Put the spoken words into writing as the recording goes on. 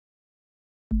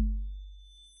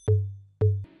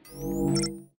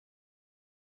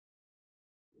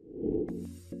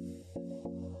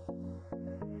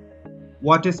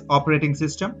What is operating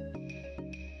system?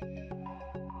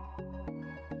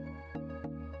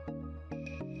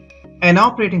 An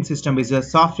operating system is a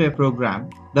software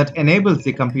program that enables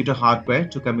the computer hardware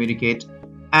to communicate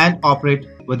and operate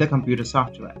with the computer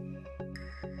software.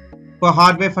 For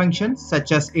hardware functions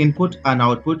such as input and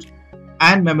output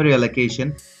and memory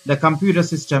allocation, the computer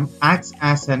system acts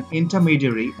as an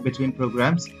intermediary between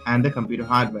programs and the computer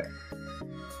hardware.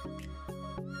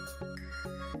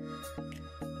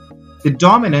 The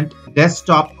dominant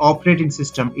desktop operating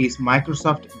system is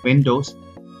Microsoft Windows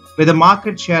with a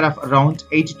market share of around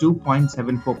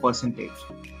 82.74%.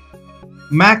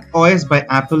 Mac OS by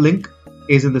Apple Inc.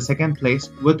 is in the second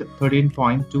place with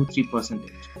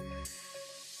 13.23%.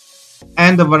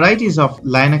 And the varieties of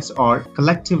Linux are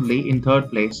collectively in third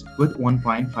place with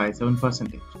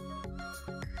 1.57%.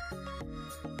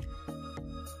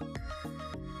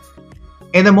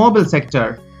 In the mobile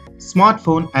sector,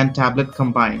 smartphone and tablet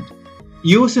combined,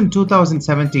 use in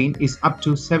 2017 is up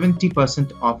to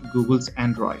 70% of Google's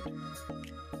Android.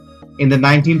 In the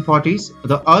 1940s,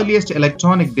 the earliest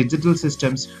electronic digital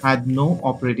systems had no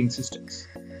operating systems.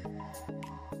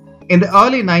 In the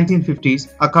early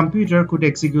 1950s, a computer could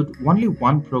execute only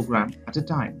one program at a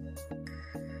time.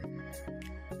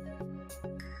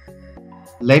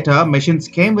 Later, machines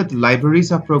came with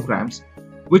libraries of programs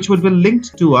which would be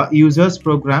linked to a user's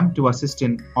program to assist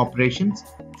in operations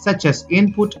such as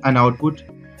input and output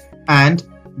and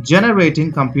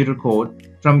generating computer code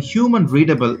from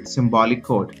human-readable symbolic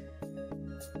code.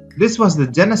 This was the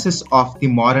genesis of the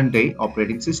modern-day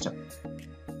operating system.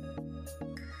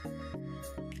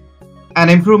 An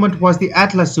improvement was the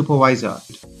Atlas Supervisor,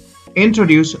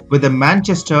 introduced with the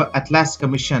Manchester Atlas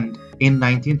Commission in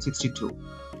 1962,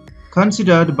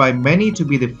 considered by many to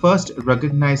be the first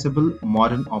recognizable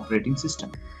modern operating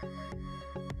system.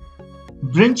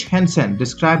 Brinch Henson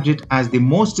described it as the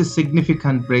most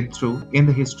significant breakthrough in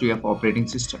the history of operating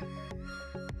system.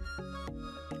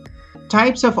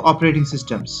 Types of operating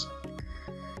systems: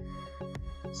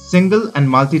 single and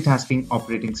multitasking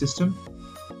operating system,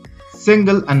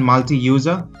 single and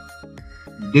multi-user,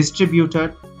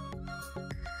 distributed,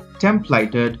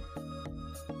 templated,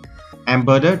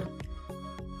 embedded,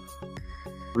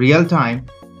 real-time,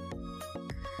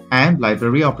 and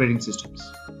library operating systems.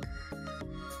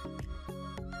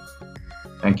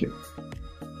 Thank you.